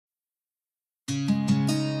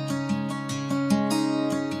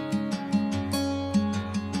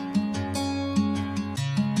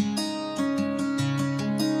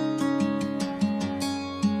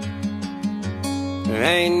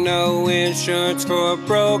Ain't no insurance for a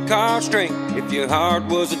broke heartstring. If your heart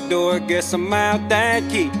was a door, guess I'm out that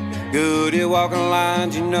key. Good at walking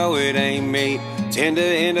lines, you know it ain't me. Tend to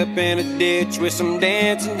end up in a ditch with some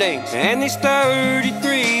dancing dames. And these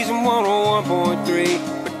 33s and 101.3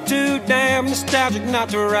 are too damn nostalgic not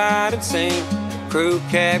to ride and sing. Crew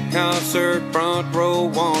cab concert, front row,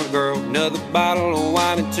 one girl, another bottle of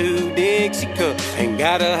wine and 2 Dixie cups. Ain't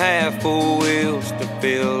gotta have 4 wheels to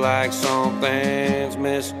feel like something's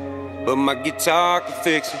missing, but my guitar can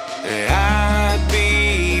fix it. And I'd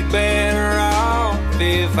be better off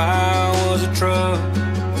if I was a truck,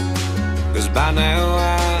 'cause by now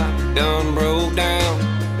I done broke down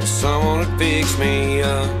and someone would fix me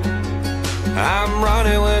up. I'm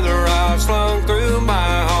running with a rock slung through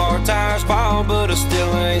my heart. Tires fall, but I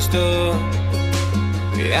still ain't stuck.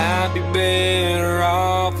 Yeah, I'd be better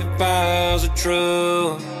off if I was a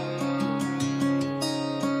truck.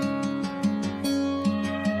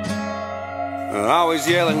 Always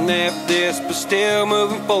yelling at this, but still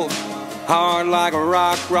moving forward. Hard like a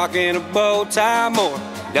rock, rocking a bow tie more.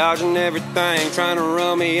 Dodging everything, trying to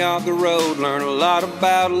run me off the road. Learn a lot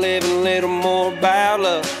about living, a little more about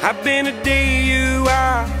love. I've been a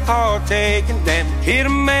DUI, hard taking damn. Hit a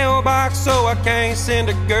mailbox so I can't send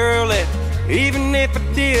a girl letter. Even if I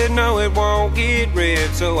did, know it won't get read.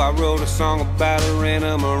 So I wrote a song about her in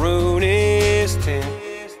a maroonist tent.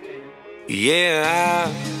 Yeah,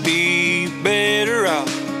 I'd be better off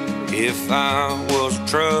if I was a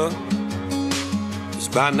truck, 'cause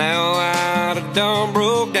by now I'd have done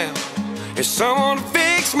broke down and someone to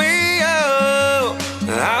fix me up.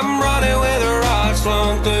 I'm running with a rod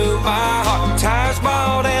slung through my heart. Tires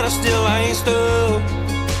bald and I still ain't stuck.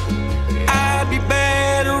 I'd be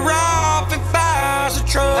better off if I was a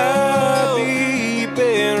truck. I'd be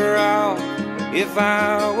better off if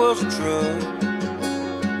I was a truck,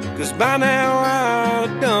 'cause by now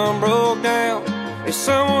I'd done broke down and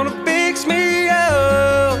someone to fix me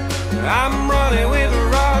up. I'm running with